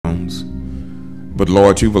But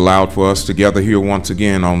Lord, you've allowed for us to gather here once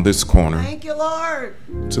again on this corner. Thank you, Lord.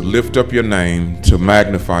 To lift up your name, to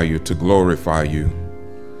magnify you, to glorify you.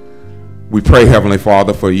 We pray, Heavenly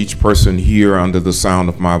Father, for each person here under the sound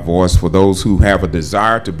of my voice, for those who have a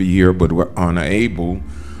desire to be here but were unable,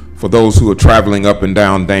 for those who are traveling up and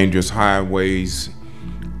down dangerous highways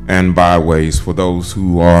and byways, for those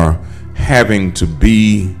who are having to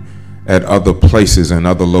be at other places and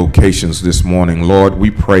other locations this morning. Lord, we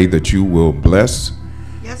pray that you will bless,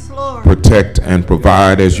 yes, Lord, protect, and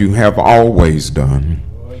provide as you have always done.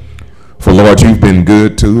 For Lord, you've been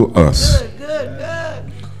good to us. Good.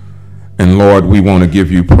 And Lord, we want to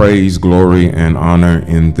give you praise, glory, and honor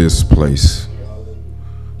in this place.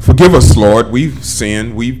 Forgive us, Lord. We've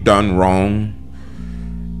sinned. We've done wrong.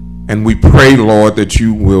 And we pray, Lord, that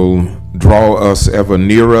you will draw us ever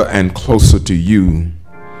nearer and closer to you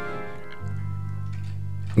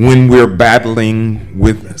when we're battling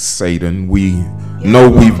with Satan. We know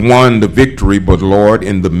we've won the victory, but Lord,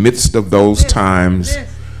 in the midst of those times,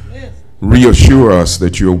 reassure us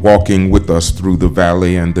that you're walking with us through the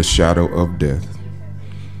valley and the shadow of death.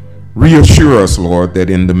 Reassure us, Lord, that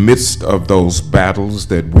in the midst of those battles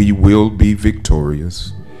that we will be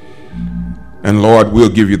victorious. And Lord, we'll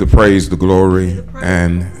give you the praise, the glory,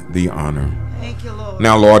 and the honor. Thank you, Lord.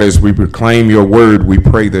 Now, Lord, as we proclaim your word, we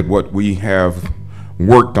pray that what we have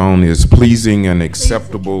worked on is pleasing and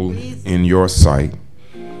acceptable in your sight.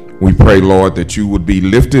 We pray, Lord, that you would be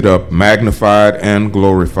lifted up, magnified, and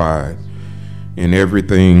glorified in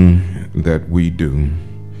everything that we do.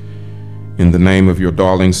 In the name of your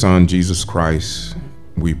darling Son, Jesus Christ,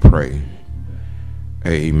 we pray.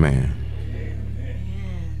 Amen.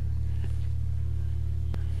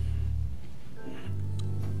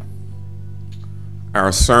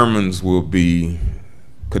 Our sermons will be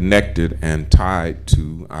connected and tied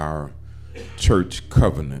to our church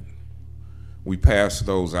covenant. We passed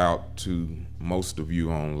those out to most of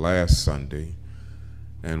you on last Sunday,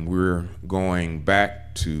 and we're going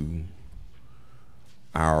back to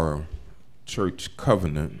our church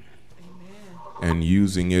covenant and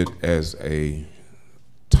using it as a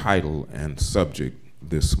title and subject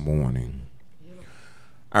this morning.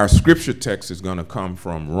 Our scripture text is going to come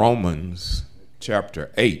from Romans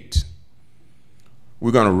chapter 8.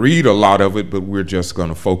 We're going to read a lot of it, but we're just going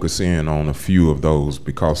to focus in on a few of those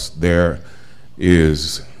because there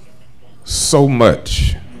is so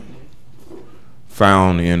much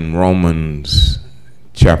found in Romans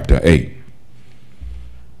chapter 8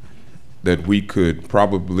 that we could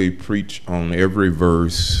probably preach on every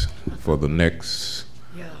verse for the next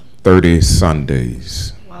 30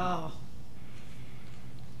 Sundays. Wow.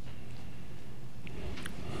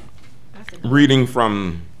 Reading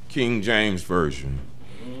from King James Version.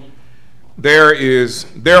 There is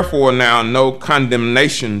therefore now no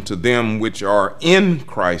condemnation to them which are in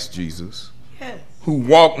Christ Jesus, Yes. who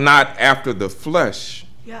walk not after the flesh,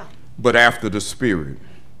 Yeah. but after the Spirit.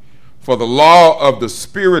 For the law of the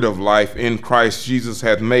Spirit of life in Christ Jesus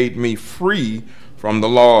hath made me free from the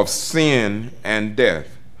law of sin and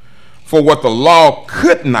death. For what the law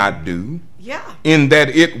could not do, in that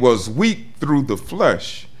it was weak through the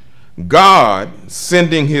flesh, God,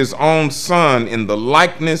 sending his own Son in the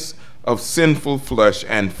likeness of sinful flesh,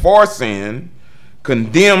 and for sin,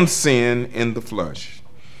 condemned sin in the flesh,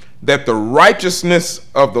 that the righteousness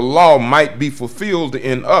of the law might be fulfilled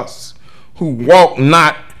in us, who walk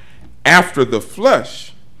not after the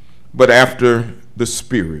flesh, but after the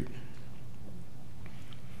Spirit.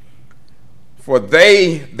 For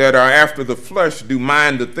they that are after the flesh do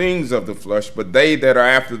mind the things of the flesh, but they that are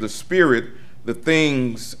after the Spirit, the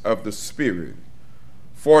things of the Spirit.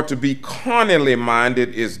 For to be carnally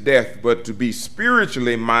minded is death, but to be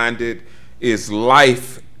spiritually minded is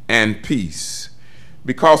life and peace.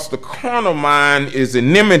 Because the carnal mind is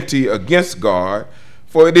enmity against God,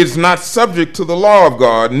 for it is not subject to the law of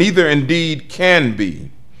God, neither indeed can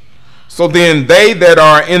be. So then they that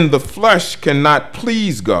are in the flesh cannot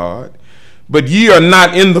please God. But ye are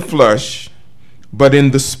not in the flesh, but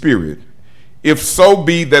in the Spirit, if so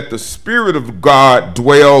be that the Spirit of God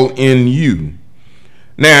dwell in you.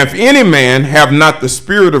 Now, if any man have not the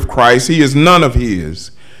Spirit of Christ, he is none of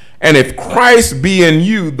his. And if Christ be in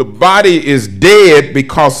you, the body is dead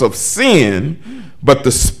because of sin, but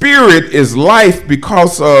the Spirit is life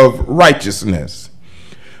because of righteousness.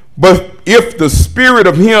 But if the Spirit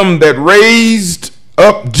of him that raised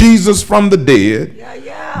up Jesus from the dead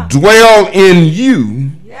dwell in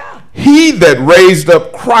you, he that raised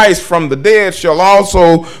up Christ from the dead shall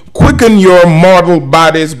also quicken your mortal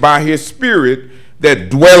bodies by his Spirit that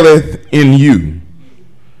dwelleth in you.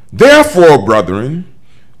 Therefore, brethren,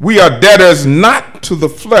 We are debtors not to the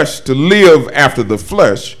flesh to live after the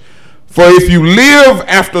flesh. For if you live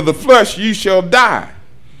after the flesh, you shall die.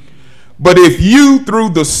 But if you through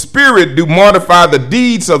the Spirit do mortify the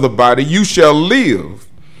deeds of the body, you shall live.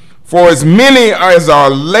 For as many as are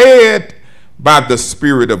led by the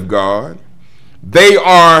Spirit of God, they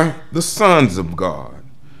are the sons of God.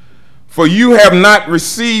 For you have not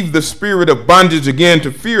received the spirit of bondage again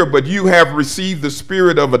to fear, but you have received the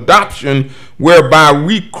spirit of adoption, whereby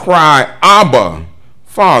we cry, Abba,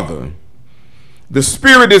 Father. The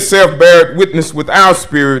Spirit itself beareth witness with our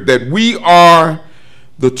spirit that we are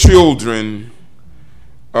the children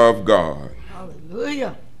of God.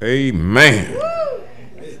 Hallelujah. Amen. Woo.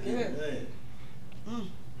 That's good.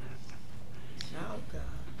 Shout God.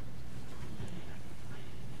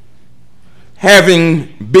 Having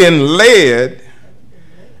been led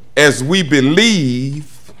as we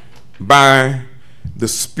believe by the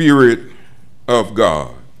Spirit of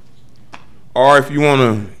God. Or if you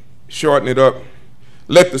want to shorten it up,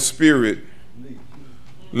 let the Spirit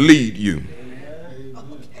lead you.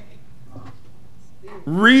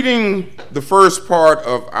 Reading the first part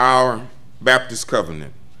of our Baptist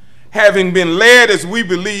covenant. Having been led as we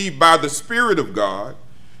believe by the Spirit of God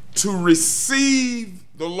to receive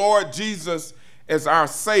the Lord Jesus as our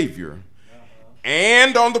Savior,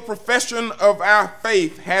 and on the profession of our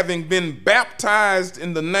faith, having been baptized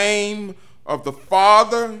in the name of the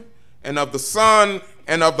Father and of the Son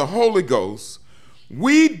and of the Holy Ghost,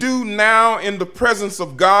 we do now in the presence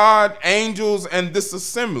of God, angels, and this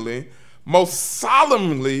assembly most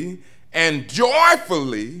solemnly and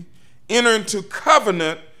joyfully enter into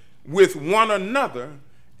covenant with one another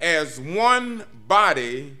as one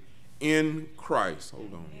body in Christ.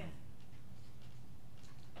 Hold on.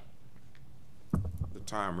 The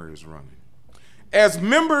timer is running. As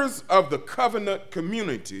members of the covenant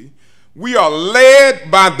community, we are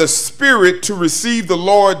led by the Spirit to receive the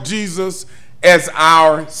Lord Jesus as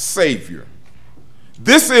our Savior.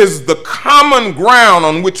 This is the common ground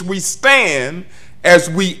on which we stand as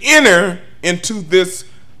we enter into this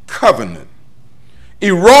covenant.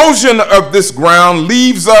 Erosion of this ground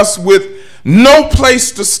leaves us with no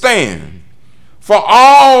place to stand, for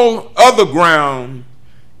all other ground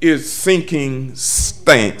is sinking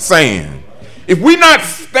sand. If we're not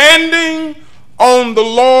standing on the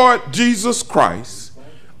Lord Jesus Christ,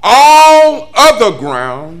 all other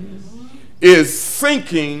ground is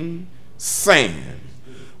sinking sand.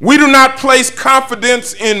 We do not place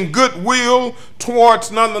confidence in goodwill towards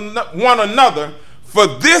one another, for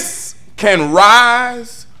this can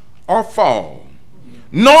rise or fall.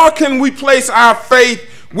 Nor can we place our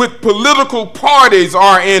faith with political parties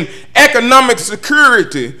or in economic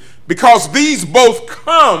security, because these both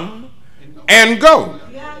come and go.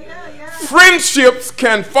 Friendships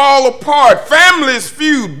can fall apart, families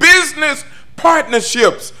feud, business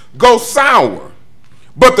partnerships go sour.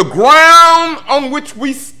 But the ground on which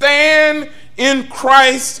we stand in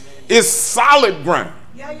Christ is solid ground.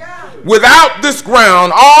 Without this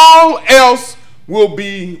ground, all else will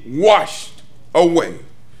be washed away.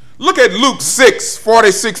 Look at Luke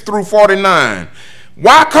 6:46 through 49.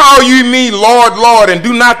 Why call ye me Lord, Lord, and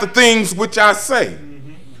do not the things which I say?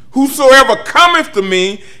 Whosoever cometh to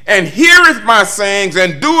me and heareth my sayings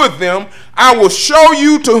and doeth them, I will show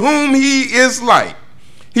you to whom he is like.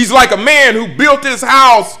 He's like a man who built his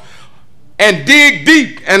house and dig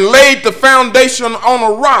deep and laid the foundation on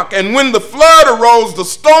a rock. And when the flood arose, the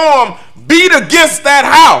storm beat against that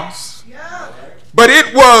house. But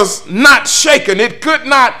it was not shaken. It could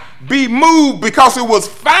not be moved because it was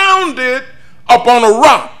founded upon a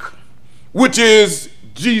rock, which is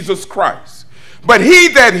Jesus Christ. But he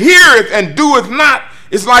that heareth and doeth not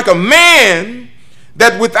is like a man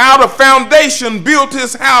that without a foundation built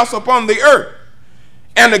his house upon the earth,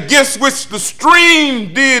 and against which the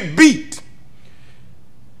stream did beat,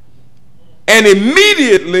 and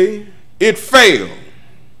immediately it fell,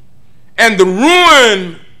 and the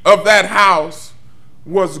ruin of that house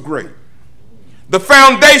was great. The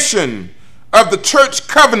foundation of the church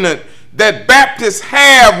covenant that Baptists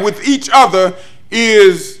have with each other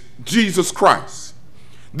is Jesus Christ.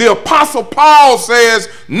 The Apostle Paul says,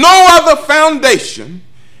 no other foundation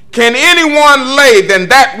can anyone lay than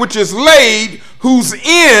that which is laid, who's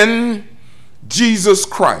in Jesus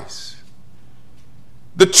Christ.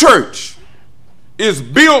 The church is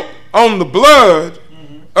built on the blood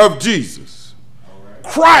of Jesus.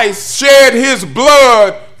 Christ shed his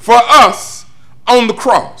blood for us on the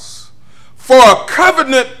cross. For a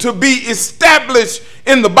covenant to be established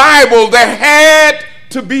in the Bible, there had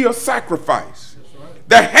to be a sacrifice.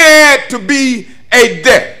 There had to be a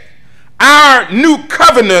death. Our new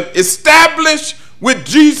covenant established with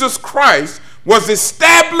Jesus Christ was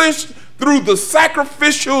established through the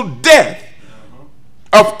sacrificial death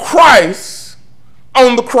of Christ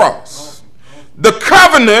on the cross. The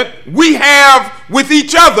covenant we have with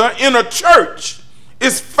each other in a church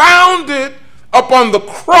is founded upon the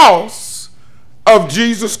cross of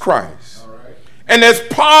Jesus Christ. And as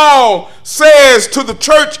Paul says to the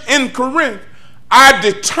church in Corinth, I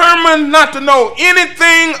determined not to know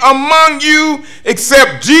anything among you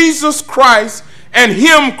except Jesus Christ and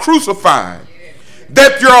him crucified,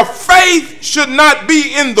 that your faith should not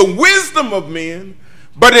be in the wisdom of men,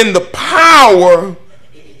 but in the power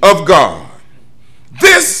of God.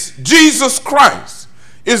 This Jesus Christ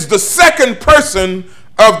is the second person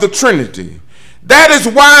of the Trinity. That is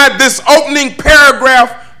why this opening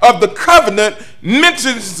paragraph of the covenant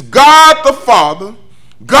mentions God the Father,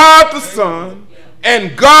 God the Son,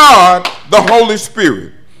 and God the Holy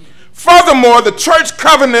Spirit. Furthermore, the church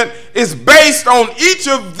covenant is based on each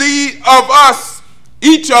of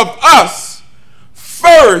us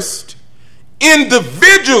first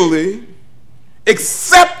individually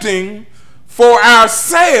accepting for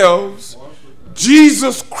ourselves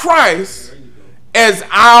Jesus Christ as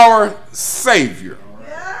our Savior.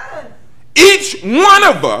 Each one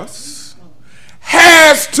of us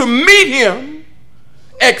has to meet him,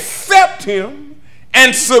 accept him,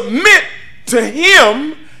 and submit to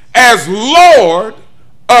him as Lord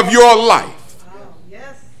of your life.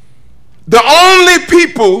 The only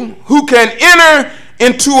people who can enter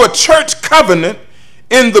into a church covenant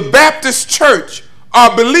in the Baptist church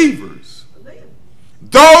are believers.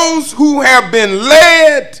 Those who have been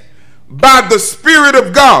led by the Spirit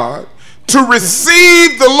of God to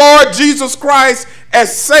receive the Lord Jesus Christ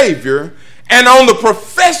as Savior, and on the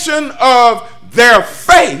profession of their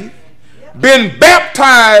faith, been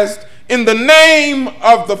baptized in the name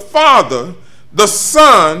of the Father, the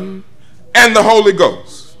Son, and the Holy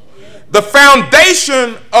Ghost. The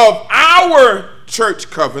foundation of our church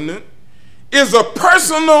covenant is a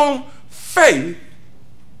personal faith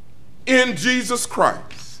in Jesus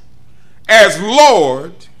Christ as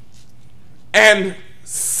Lord and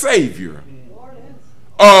Savior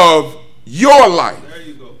of your life. There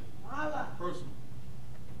you go. Personal.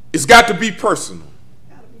 It's got to be personal.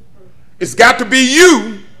 It's got to be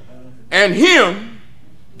you and him,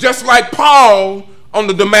 just like Paul on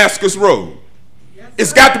the Damascus Road.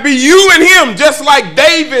 It's got to be you and him, just like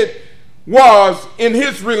David was in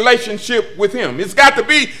his relationship with him. It's got to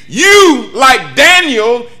be you like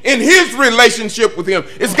Daniel in his relationship with him.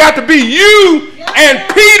 It's got to be you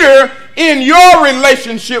and Peter in your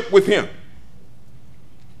relationship with him.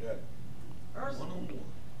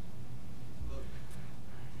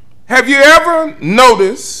 Have you ever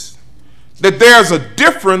noticed that there's a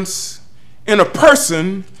difference in a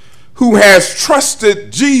person who has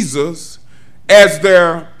trusted Jesus as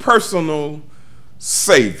their personal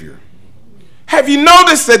Savior? Have you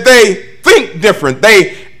noticed that they think different,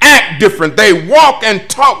 they act different, they walk and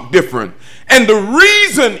talk different? And the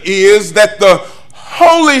reason is that the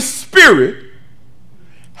Holy Spirit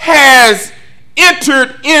has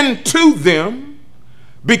entered into them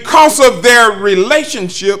because of their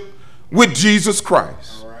relationship with Jesus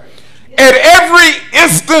Christ. At every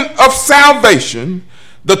instant of salvation,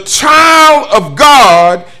 the child of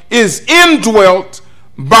God is indwelt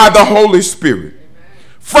by the Holy Spirit.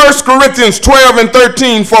 1 Corinthians 12 and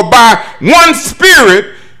 13, for by one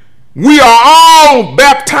Spirit we are all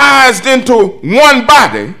baptized into one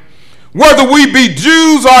body, whether we be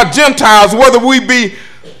Jews or Gentiles, whether we be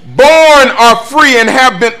born or free, and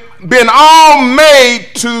have been all made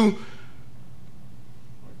to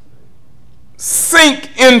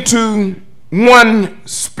sink into one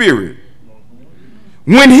Spirit.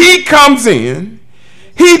 When he comes in,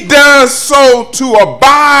 he does so to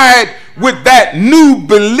abide with that new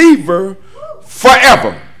believer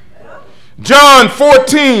forever. John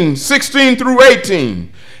 14, 16 through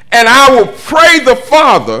 18. And I will pray the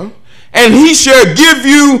Father, and he shall give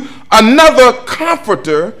you another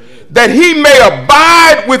comforter, that he may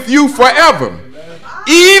abide with you forever.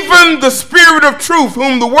 Even the Spirit of truth,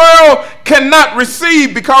 whom the world cannot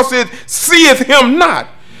receive, because it seeth him not,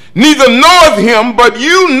 neither knoweth him, but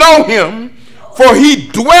you know him, for he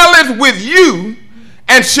dwelleth with you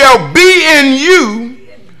and shall be in you.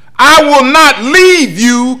 I will not leave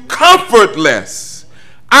you comfortless.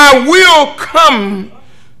 I will come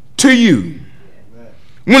to you.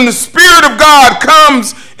 When the Spirit of God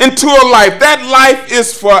comes into a life, that life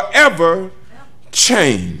is forever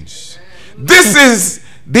changed. This is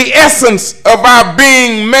the essence of our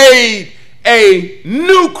being made a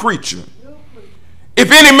new creature.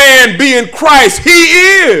 If any man be in Christ, he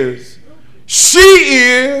is, she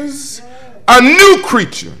is a new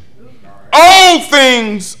creature. Old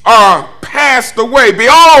things are passed away.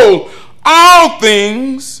 Behold, all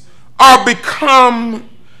things are become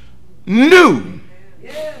new.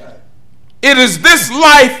 It is this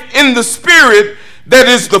life in the Spirit that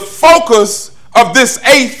is the focus of this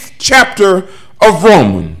 8th chapter of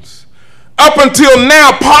Romans. Up until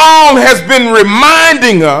now, Paul has been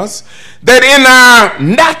reminding us that in our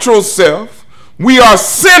natural self, we are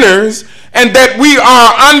sinners and that we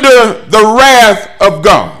are under the wrath of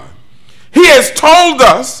God. He has told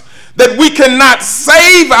us that we cannot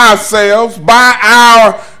save ourselves by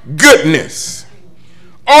our goodness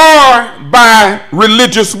or by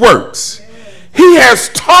religious works. He has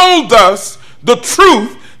told us the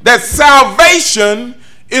truth that salvation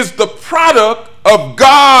is the product of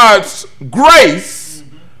God's grace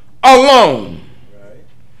alone.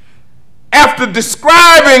 After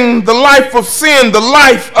describing the life of sin, the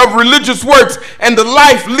life of religious works, and the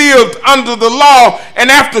life lived under the law, and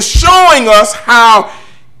after showing us how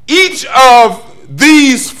each of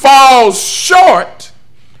these falls short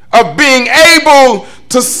of being able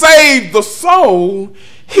to save the soul,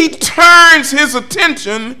 he turns his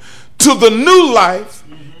attention to the new life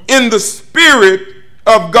in the Spirit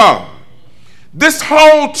of God. This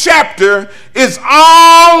whole chapter is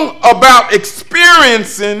all about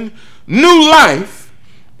experiencing new life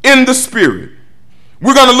in the Spirit.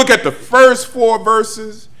 We're going to look at the first 4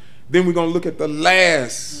 verses, then we're going to look at the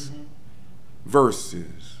last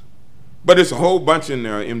verses. But it's a whole bunch in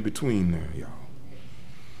there in between there, y'all.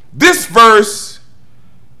 This verse,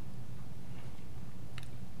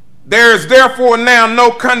 there is therefore now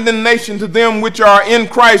no condemnation to them which are in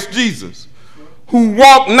Christ Jesus, who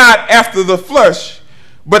walk not after the flesh,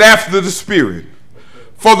 but after the Spirit.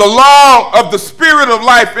 For the law of the Spirit of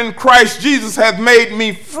life in Christ Jesus hath made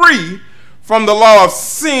me free from the law of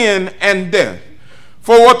sin and death.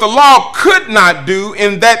 For what the law could not do,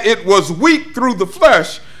 in that it was weak through the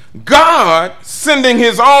flesh, God, sending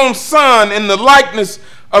his own Son in the likeness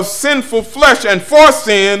of sinful flesh and for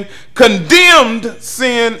sin, condemned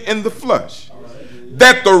sin in the flesh,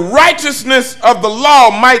 that the righteousness of the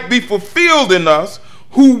law might be fulfilled in us,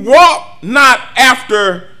 who walk not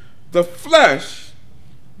after the flesh,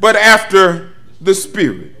 but after the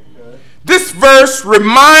Spirit. This verse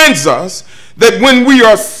reminds us that when we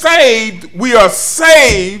are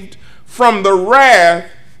saved from the wrath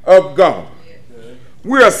of God.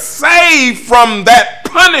 We are saved from that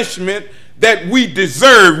punishment that we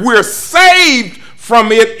deserve. We're saved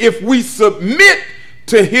from it if we submit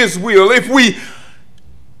to his will, if we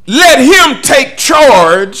let him take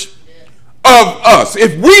charge of us,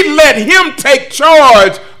 if we let him take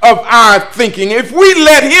charge of our thinking, if we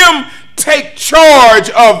let him take charge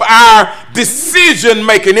of our decision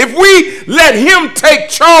making, if we let him take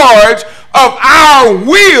charge of our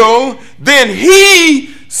will, then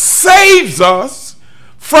he saves us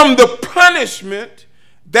from the punishment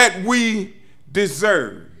that we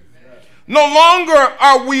deserve. No longer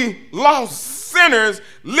are we lost sinners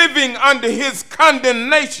living under his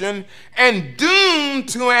condemnation and doomed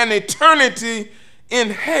to an eternity in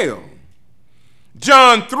hell.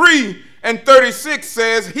 John 3:36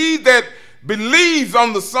 says, he that believes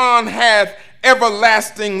on the Son hath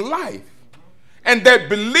everlasting life, and that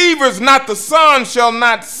believers not the Son shall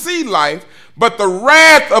not see life, but the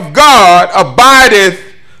wrath of God abideth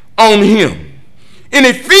on him. In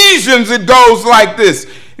Ephesians it goes like this,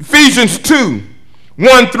 Ephesians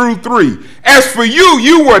 2:1-3. As for you,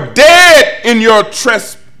 you were dead in your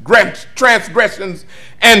transgressions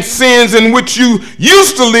and sins in which you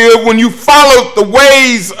used to live when you followed the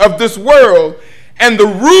ways of this world and the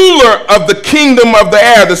ruler of the kingdom of the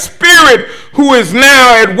air, the spirit who is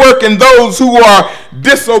now at work in those who are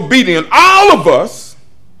disobedient. All of us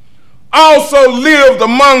also lived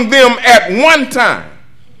among them at one time,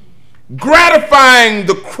 gratifying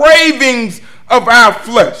the cravings of our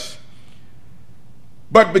flesh.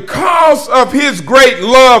 But because of his great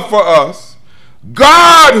love for us,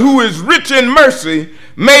 God, who is rich in mercy,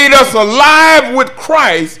 made us alive with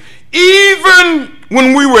Christ even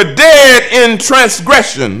when we were dead in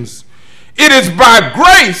transgressions. It is by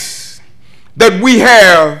grace that we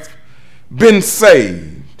have been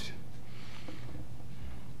saved.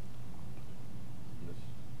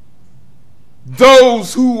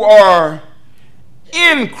 Those who are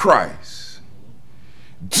in Christ,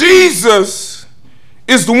 Jesus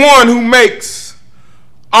is the one who makes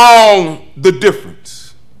all the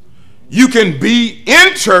difference. You can be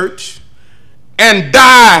in church and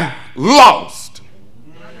die lost.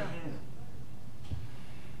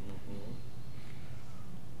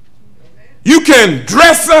 You can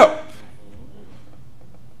dress up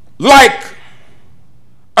like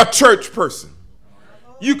a church person.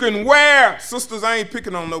 You can wear, sisters, I ain't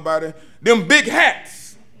picking on nobody, them big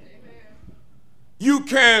hats. You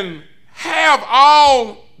can have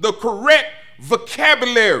all the correct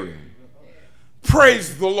vocabulary.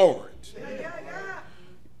 Praise the Lord.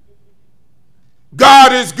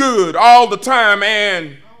 God is good all the time,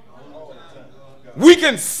 and we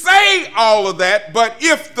can say all of that, but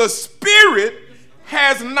if the Spirit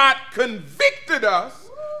has not convicted us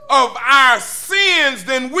of our sins,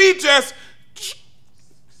 then we just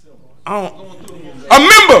a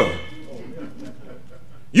member.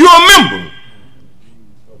 You're a member.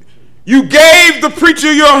 You gave the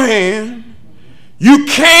preacher your hand. You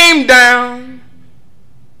came down,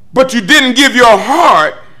 but you didn't give your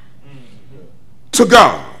heart to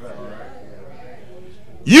God.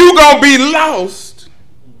 You gonna be lost.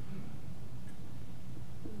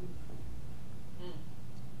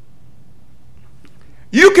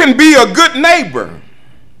 You can be a good neighbor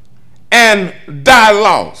and die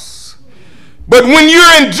lost. But when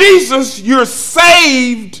you're in Jesus, you're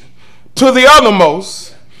saved to the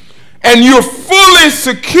uttermost, and you're fully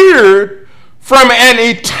secured from an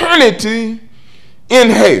eternity in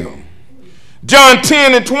hell. John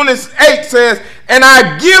 10:28 says, "And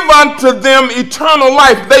I give unto them eternal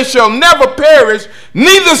life. They shall never perish,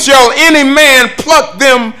 neither shall any man pluck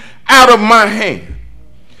them out of my hand."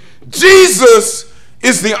 Jesus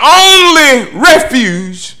is the only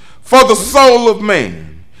refuge for the soul of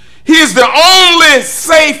man. He is the only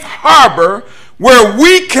safe harbor where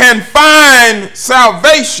we can find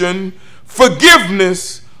salvation,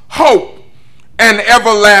 forgiveness, hope, and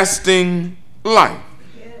everlasting life.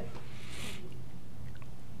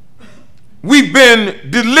 We've been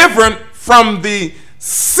delivered from the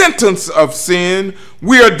sentence of sin.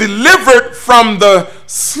 We are delivered from the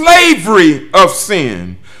slavery of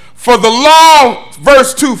sin. For the law,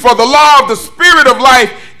 verse 2, for the law of the Spirit of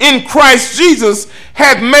life in Christ Jesus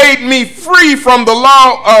hath made me free from the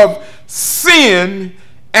law of sin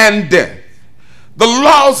and death. The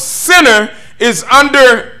lost sinner is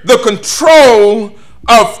under the control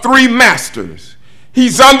of three masters.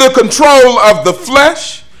 He's under control of the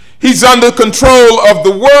flesh, he's under control of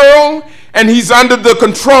the world, and he's under the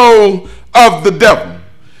control of the devil.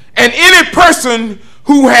 And any person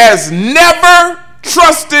who has never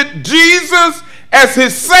trusted Jesus as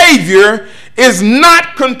his Savior is not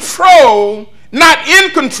in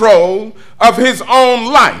control of his own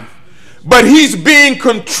life, but he's being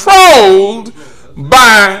controlled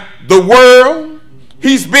by the world.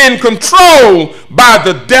 He's being controlled by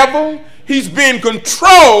the devil. He's being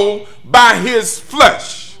controlled by his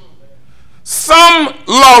flesh. Some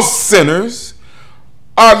lost sinners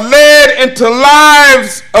are led into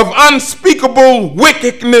lives of unspeakable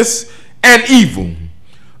wickedness and evil.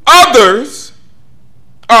 Others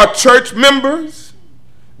are church members,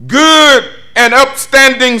 good and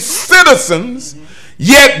upstanding citizens,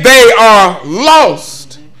 yet they are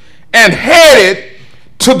lost and headed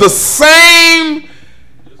to the same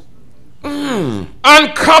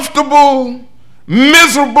uncomfortable,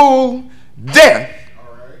 miserable death,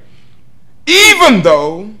 even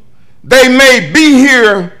though they may be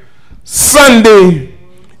here Sunday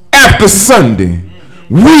after Sunday,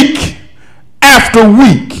 week after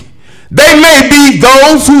week. They may be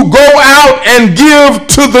those who go out and give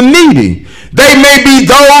to the needy. They may be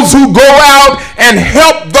those who go out and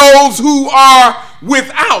help those who are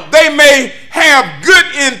without. They may have good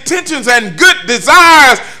intentions and good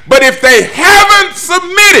desires, but if they haven't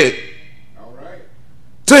submitted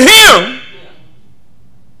to him,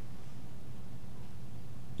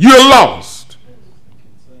 you're lost.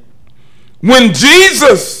 When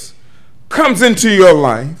Jesus comes into your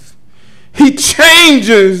life, he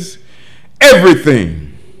changes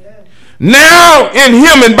everything. Now in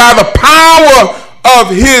him and by the power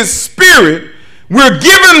of his Spirit, we're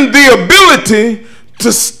given the ability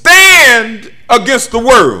to stand against the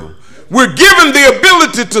world. We're given the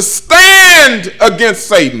ability to stand against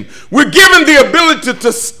Satan. We're given the ability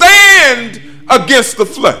to stand against the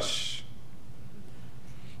flesh.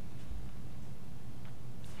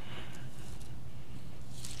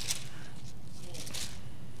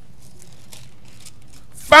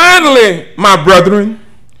 Finally, my brethren,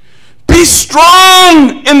 be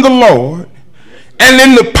strong in the Lord and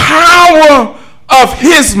in the power of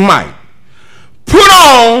his might. Put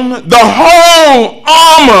on the whole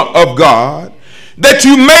armor of God, that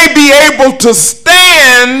you may be able to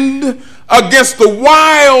stand against the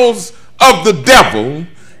wiles of the devil,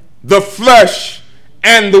 the flesh,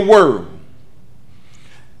 and the world.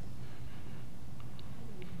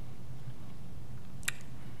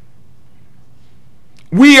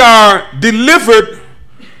 We are delivered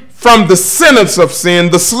from the sentence of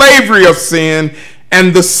sin, the slavery of sin,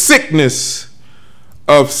 and the sickness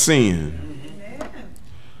of sin.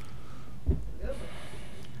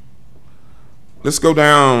 Let's go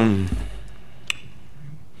down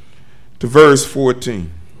to verse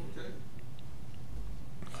 14.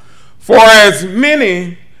 For as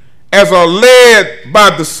many as are led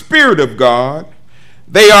by the Spirit of God,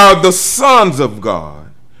 they are the sons of God.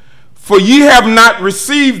 For ye have not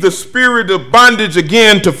received the spirit of bondage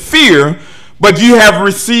again to fear, but ye have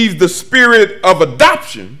received the spirit of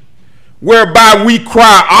adoption, whereby we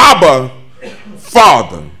cry, Abba,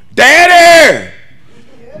 Father. Daddy!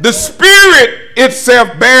 The Spirit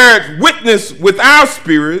itself bears witness with our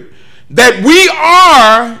spirit that we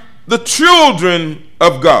are the children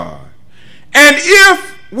of God. And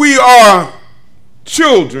if we are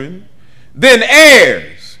children, then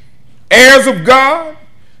heirs, heirs of God,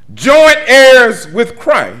 joint heirs with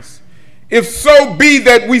Christ, if so be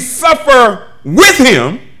that we suffer with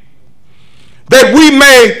him, that we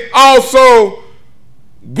may also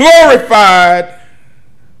glorified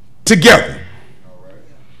together.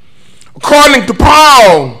 According to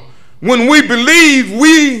Paul, when we believed,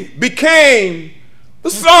 we became the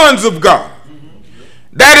sons of God.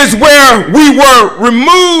 That is where we were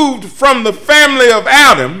removed from the family of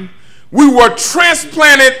Adam. We were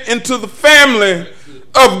transplanted into the family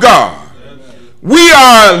of God. We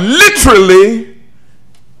are literally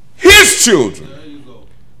his children.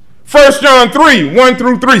 1 John 3, 1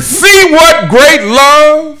 through 3. See what great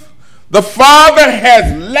love the Father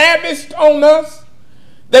has lavished on us,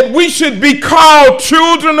 that we should be called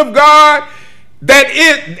children of God, that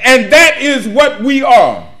is what we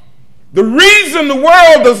are. The reason the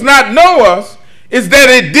world does not know us is that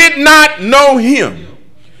it did not know him.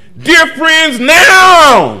 Dear friends,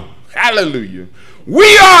 now, hallelujah,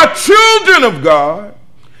 we are children of God,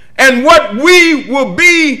 and what we will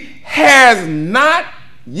be has not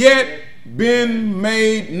yet been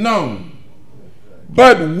made known.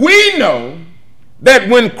 But we know that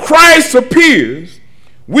when Christ appears,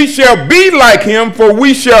 we shall be like him, for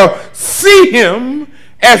we shall see him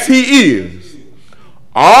as he is.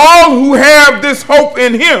 All who have this hope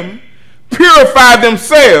in him purify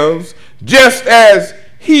themselves just as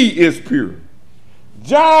he is pure.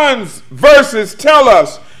 John's verses tell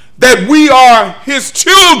us that we are his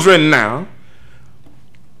children now.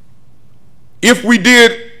 If we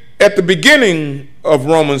did at the beginning of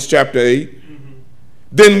Romans chapter 8,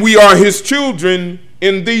 then we are his children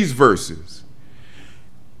in these verses.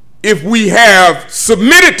 If we have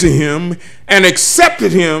submitted to him and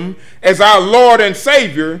accepted him as our Lord and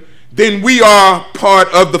Savior, then we are part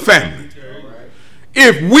of the family.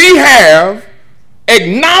 If we have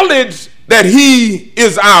acknowledged that he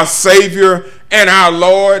is our Savior and our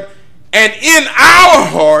Lord, and in our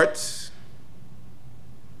hearts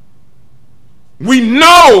we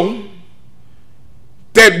know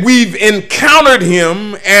that we've encountered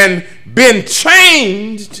him and been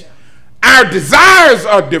changed, our desires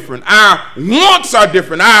are different, our wants are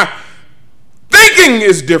different, our thinking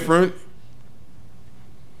is different.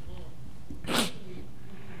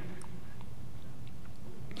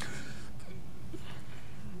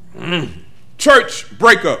 Church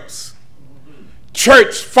breakups,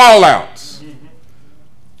 church fallouts.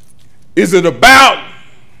 Is it about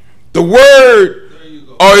the word,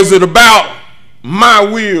 or is it about my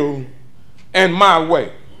will and my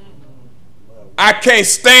way? I can't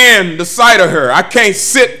stand the sight of her. I can't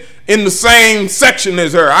sit in the same section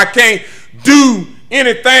as her. I can't do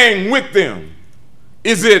anything with them.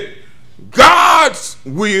 Is it God's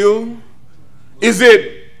will? Is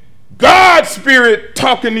it God's spirit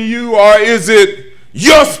talking to you, or is it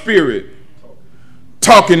your spirit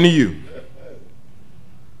talking to you?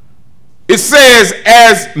 It says,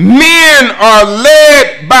 as men are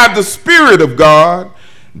led by the Spirit of God,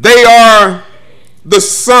 they are the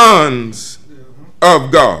sons of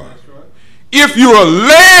God. If you are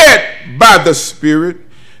led by the Spirit,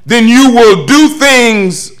 then you will do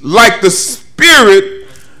things like the Spirit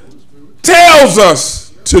tells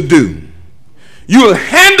us to do. You will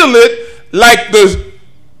handle it like the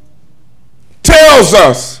tells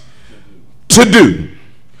us to do.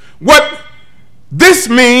 What this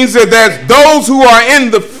means is that those who are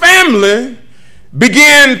in the family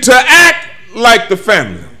begin to act like the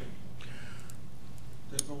family.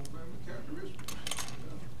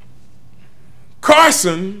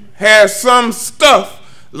 Carson has some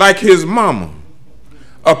stuff like his mama,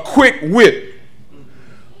 a quick wit,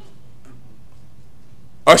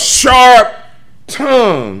 a sharp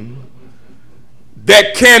tongue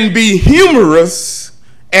that can be humorous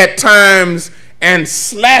at times and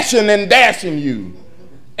slashing and dashing you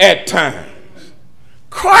at times.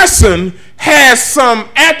 Carson has some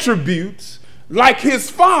attributes like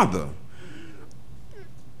his father.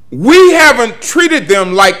 We haven't treated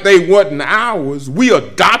them like they wasn't ours. We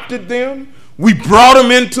adopted them. We brought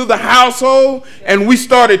them into the household, and we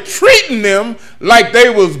started treating them like they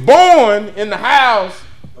was born in the house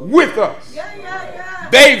with us.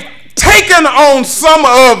 They've taken on some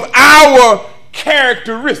of our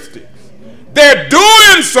characteristics. They're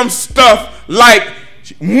doing some stuff like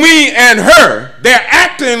me and her. They're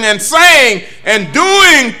acting and saying and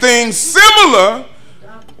doing things similar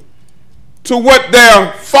to what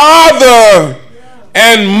their father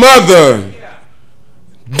and mother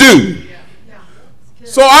do.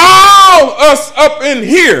 So all us up in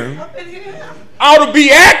here ought to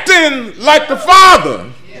be acting like the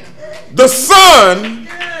Father, the Son,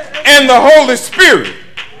 and the Holy Spirit.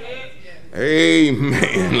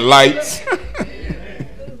 Amen. Lights.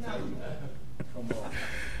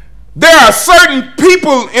 There are certain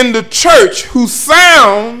people in the church who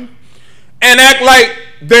sound and act like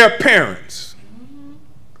their parents.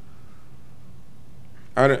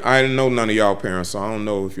 I didn't know none of y'all parents, so I don't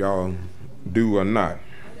know if y'all do or not.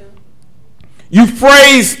 You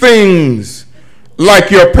phrase things like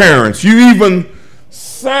your parents. You even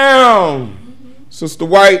sound, Sister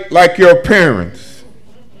White, like your parents.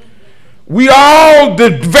 We all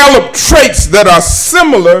develop traits that are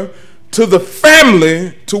similar to the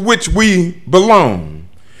family to which we belong.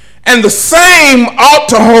 And the same ought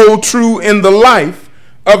to hold true in the life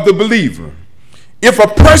of the believer. If a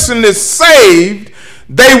person is saved,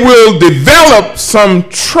 they will develop some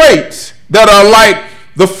traits that are like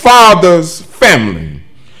the Father's family.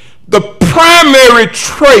 The primary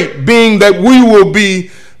trait being that we will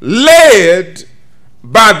be led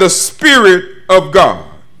by the Spirit of God.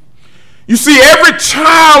 You see, every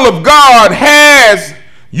child of God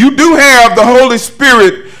you do have the Holy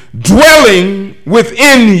Spirit dwelling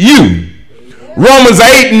within you. Romans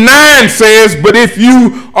 8:9 says, but if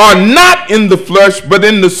you are not in the flesh, but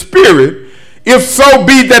in the Spirit, if so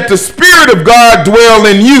be that the Spirit of God dwell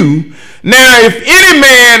in you. Now, if any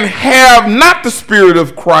man have not the Spirit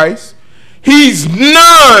of Christ, he's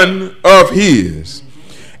none of his.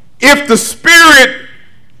 If the Spirit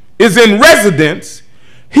is in residence,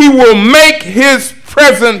 he will make his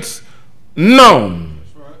presence known.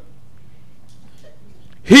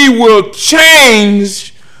 He will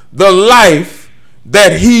change the life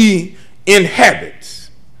that he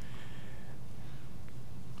inhabits.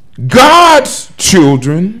 God's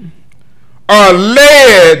children are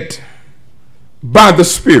led by the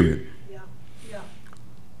Spirit.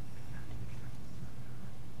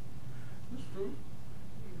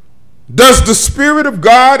 Does the Spirit of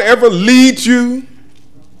God ever lead you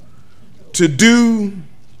to do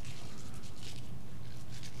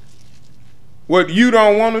what you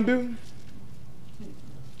don't want to do?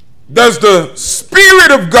 Does the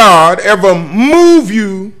Spirit of God ever move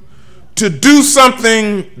you to do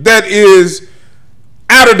something that is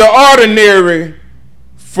out of the ordinary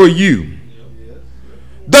for you?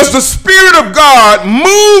 Does the Spirit of God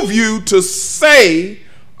move you to say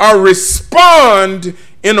or respond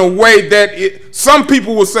in a way that some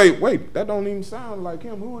people will say, wait, that don't even sound like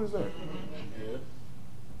him. Who is that?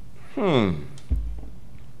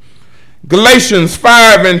 Galatians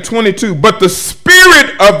 5:22. But the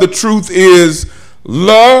Spirit of the truth is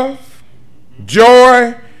love,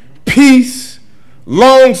 joy, peace,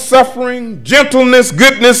 long-suffering, gentleness,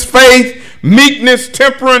 goodness, faith, meekness,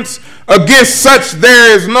 temperance. Against such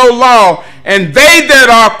there is no law. And they that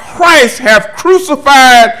are Christ have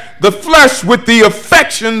crucified the flesh with the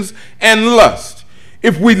affections and lust.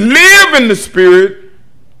 If we live in the Spirit,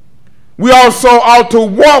 we also ought to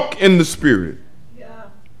walk in the Spirit.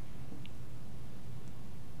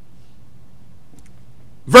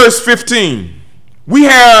 Verse 15, we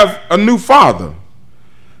have a new father.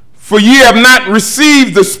 For ye have not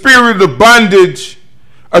received the spirit of bondage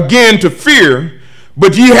again to fear,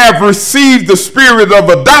 but ye have received the spirit of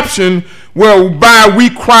adoption, whereby we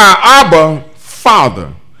cry, Abba,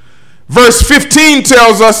 Father. Verse 15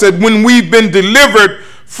 tells us that when we've been delivered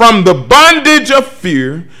from the bondage of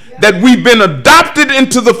fear, that we've been adopted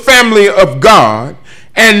into the family of God,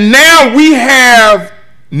 and now we have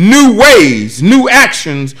new ways, new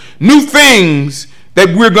actions, new things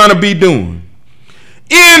that we're going to be doing.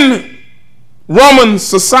 In Roman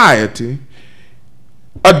society,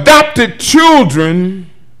 adopted children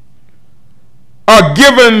are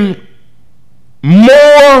given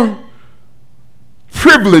more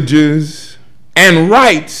privileges and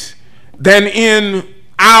rights than in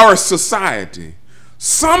our society.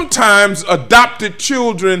 Sometimes adopted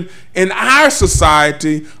children in our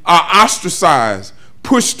society are ostracized,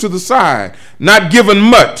 pushed to the side, not given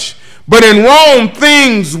much. But in Rome,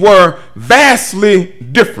 things were vastly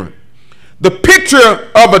different. The picture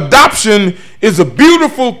of adoption is a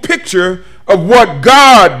beautiful picture of what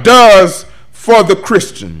God does for the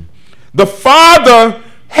Christian. The father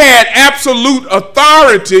had absolute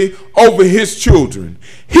authority over his children.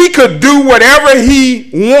 He could do whatever he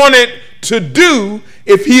wanted to do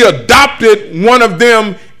if he adopted one of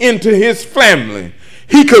them into his family.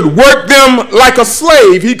 He could work them like a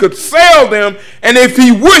slave. He could sell them, and if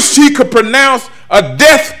he wished, he could pronounce a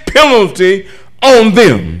death penalty on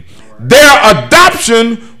them. Their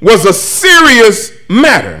adoption was a serious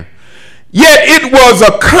matter. Yet it was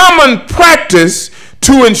a common practice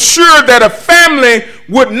to ensure that a family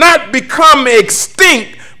would not become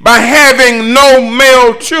extinct by having no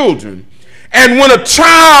male children. And when a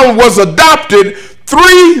child was adopted,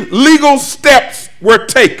 3 legal steps were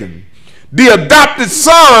taken. The adopted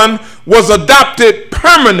son was adopted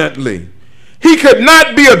permanently. He could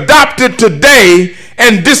not be adopted today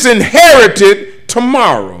and disinherited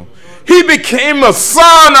tomorrow. He became a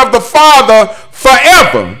son of the Father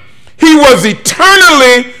forever. He was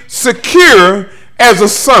eternally secure as a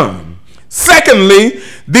son. Secondly,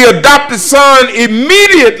 the adopted son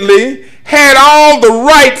immediately had all the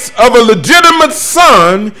rights of a legitimate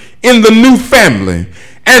son in the new family.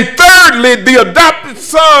 And thirdly, the adopted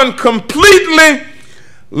son completely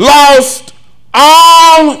lost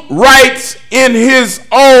all rights in his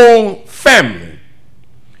own family.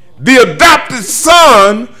 The adopted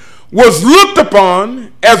son was looked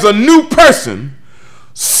upon as a new person,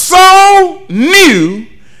 so new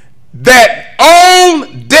that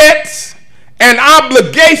old debts and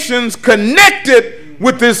obligations connected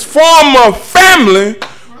with his former family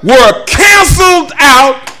were canceled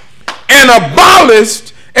out and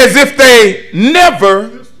abolished as if they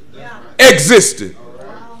never existed.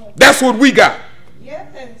 That's what we got.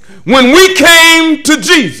 When we came to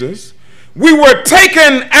Jesus, we were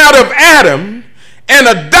taken out of Adam and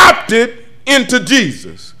adopted into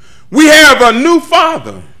Jesus. We have a new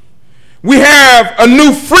father. We have a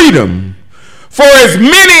new freedom. For as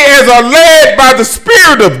many as are led by the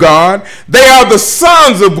Spirit of God, they are the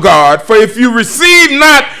sons of God. For if you receive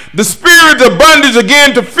not the spirit of bondage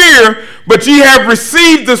again to fear, but ye have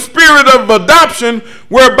received the spirit of adoption,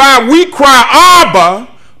 whereby we cry, Abba,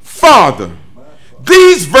 Father.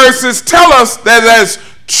 These verses tell us that as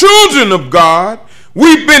children of God,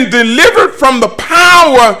 we've been delivered from the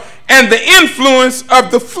power and the influence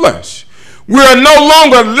of the flesh. We are no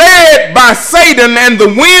longer led by Satan and the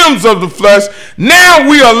whims of the flesh. Now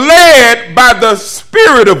we are led by the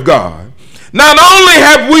Spirit of God. Not only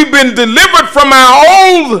have we been delivered from our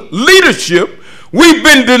old leadership, we've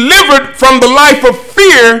been delivered from the life of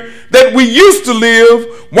fear that we used to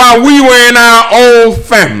live while we were in our old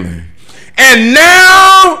family. And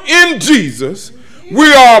now in Jesus,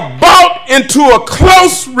 we are brought into a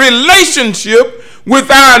close relationship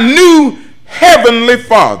with our new heavenly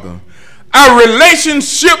Father. Our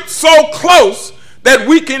relationship so close that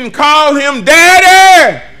we can call him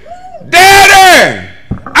Daddy. Daddy,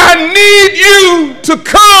 I need you to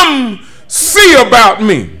come see about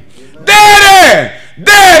me. Daddy,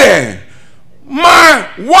 Daddy, my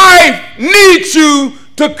wife needs you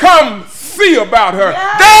to come see about her.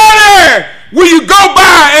 Yeah. Daddy, will you go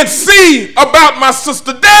by and see about my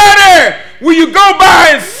sister? Daddy, will you go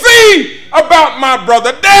by and see about my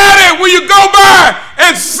brother? Daddy, will you go by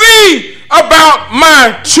and see about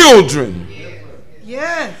my children?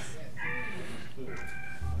 Yes.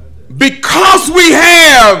 Because we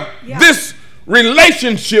have this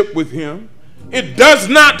relationship with him, it does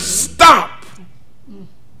not stop.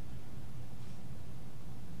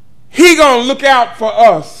 He gonna look out for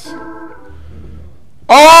us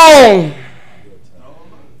all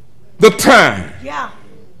the time. Yeah.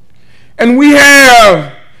 And we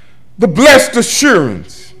have the blessed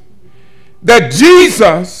assurance that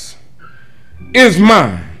Jesus is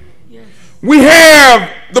mine. Yes. We have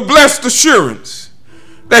the blessed assurance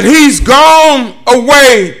that he's gone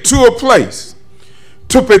away to a place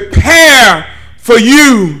to prepare for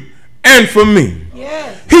you and for me.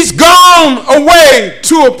 Yes. He's gone away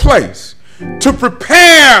to a place to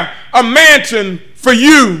prepare a mansion for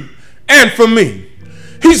you and for me.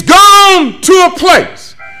 He's gone to a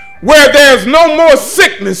place where there's no more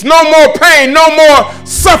sickness, no more pain, no more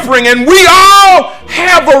suffering, and we all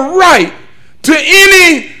have a right to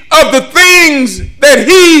any of the things that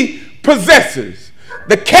he possesses.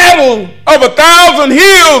 The cattle of 1,000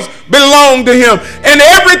 hills belong to him, and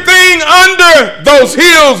everything under those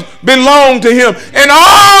hills belong to him, and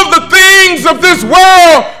all the things of this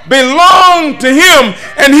world belong to him,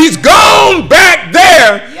 and he's gone back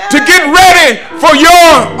there to get ready for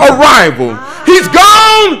your arrival. He's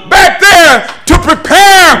gone back there to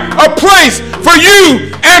prepare a place for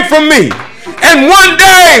you and for me. And one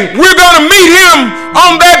day we're going to meet him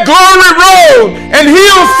on that glory road, and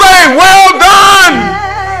he'll say, well done,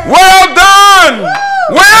 well done,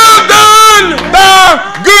 well done, thou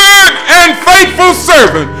good and faithful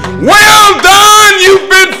servant. Well done, you've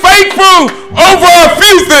been faithful over a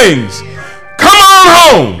few things. Come on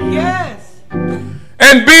home. Yes.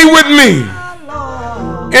 And be with me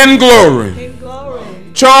in glory. In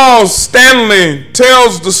glory. Charles Stanley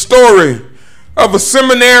tells the story of a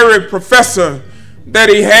seminary professor that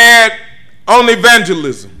he had on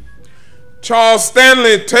evangelism. Charles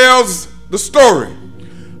Stanley tells the story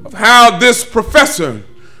of how this professor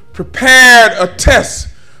prepared a test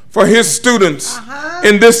for his students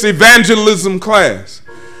in this evangelism class.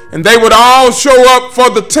 And they would all show up for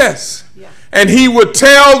the test. And he would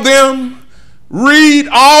tell them, read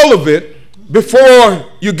all of it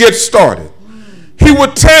before you get started. He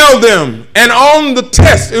would tell them, and on the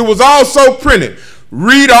test, it was also printed,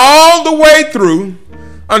 read all the way through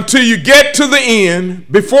until you get to the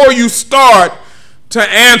end before you start to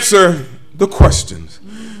answer the questions.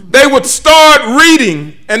 They would start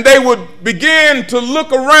reading, and they would begin to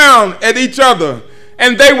look around at each other,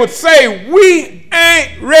 and they would say, we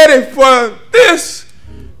ain't ready for this.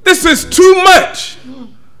 This is too much.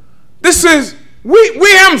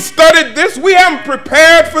 We haven't studied this. We haven't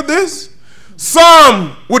prepared for this.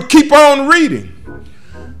 Some would keep on reading.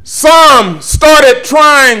 Some started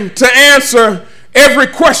trying to answer every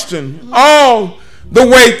question all the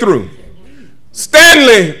way through.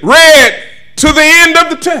 Stanley read to the end of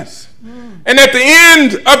the test. And at the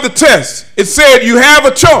end of the test, it said you have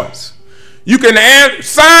a choice. You can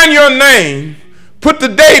sign your name, put the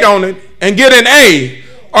date on it, and get an A,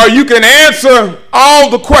 or you can answer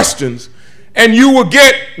all the questions and you will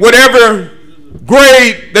get whatever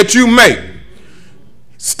grade that you make.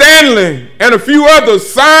 Stanley and a few others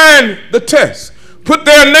signed the test, put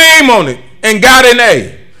their name on it, and got an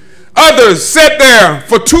A. Others sat there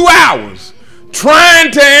for 2 hours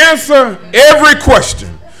trying to answer every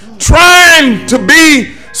question, trying to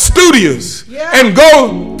be studious and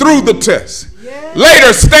go through the test.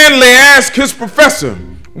 Later, Stanley asked his professor,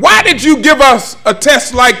 why did you give us a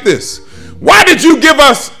test like this? Why did you give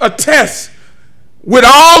us a test with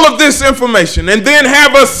all of this information and then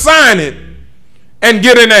have us sign it and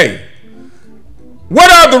get an A? What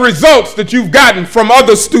are the results that you've gotten from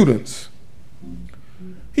other students?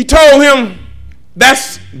 He told him,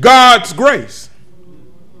 that's God's grace.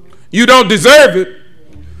 You don't deserve it,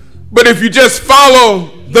 but if you just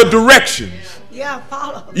follow the directions,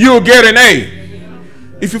 you'll get an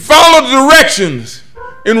A. If you follow the directions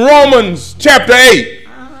in Romans chapter 8,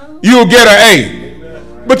 you'll get an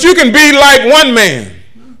A. But you can be like one man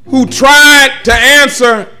who tried to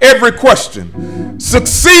answer every question,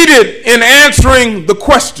 succeeded in answering the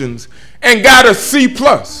questions, and got a C+.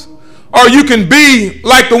 Or you can be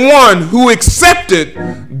like the one who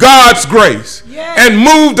accepted God's grace and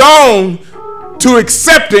moved on to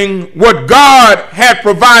accepting what God had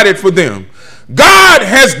provided for them. God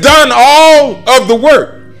has done all of the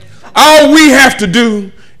work. All we have to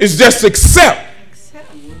do is just accept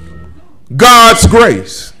God's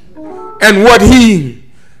grace and what he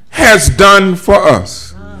has done for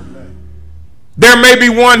us. There may be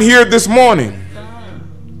one here this morning.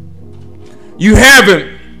 You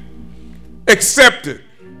haven't accepted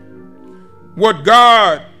what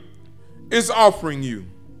God is offering you.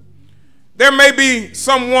 There may be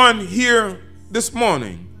someone here this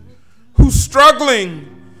morning who's struggling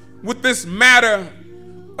with this matter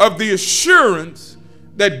of the assurance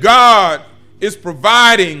that God is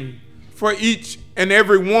providing for each and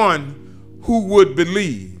every one who would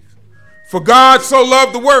believe. For God so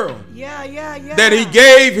loved the world that he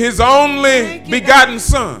gave his only begotten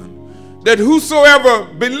Son, that whosoever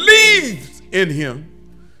believes in him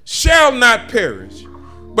shall not perish,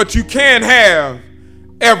 but you can have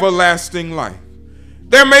everlasting life.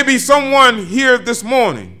 There may be someone here this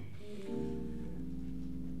morning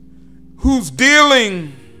who's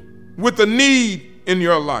dealing with a need in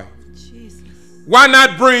your life. Jesus. Why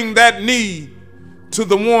not bring that need to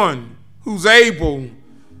the one who's able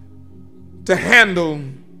to handle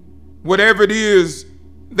whatever it is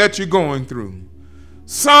that you're going through?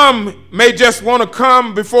 Some may just want to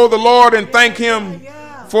come before the Lord and thank him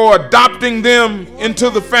for adopting them into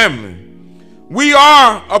the family. We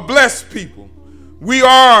are a blessed people. We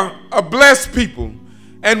are a blessed people,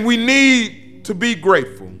 and we need to be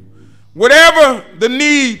grateful. Whatever the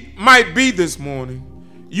need might be this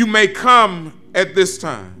morning, you may come at this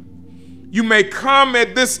time. You may come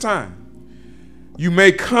at this time. you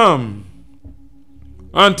may come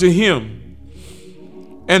unto him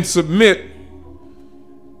and submit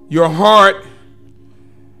your heart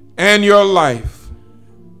and your life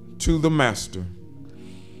to the Master.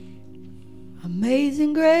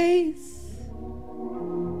 Amazing grace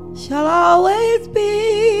shall always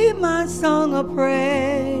be my song of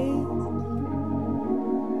praise,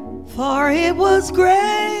 for it was grace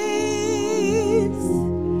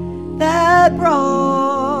that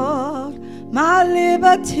brought my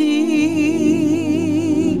liberty.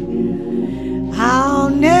 I'll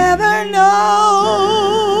never know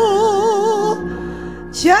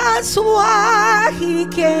just why he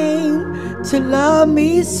came to love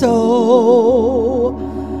me so.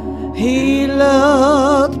 He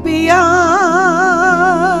looked beyond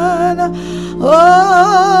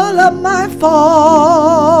all of my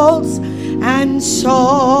faults and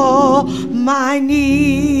saw my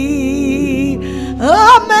need.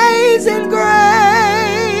 Amazing grace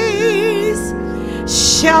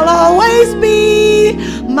shall always be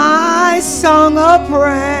my song of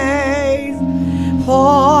praise,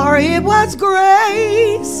 for it was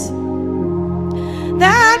grace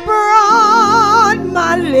that brought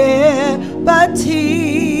my liberty.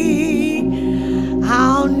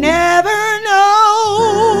 I'll never know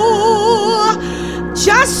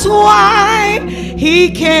just why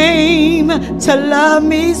he came to love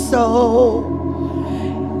me so.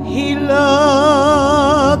 He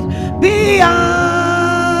looked beyond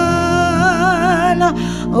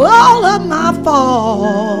all of my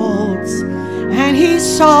faults and he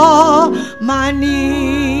saw my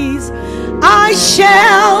needs. I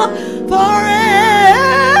shall forever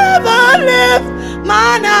lift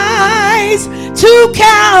mine eyes to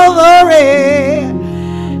Calvary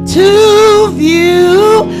to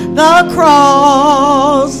view the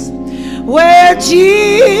cross where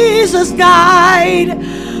Jesus died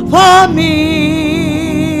for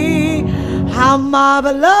me. How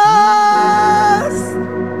marvelous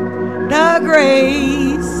the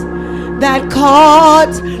grace that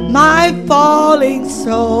caught my falling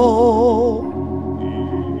soul.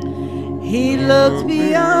 He looked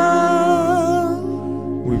beyond.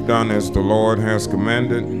 We've done as the Lord has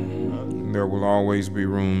commanded. There will always be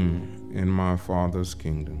room in my Father's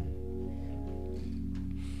kingdom.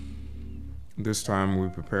 This time we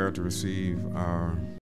prepare to receive our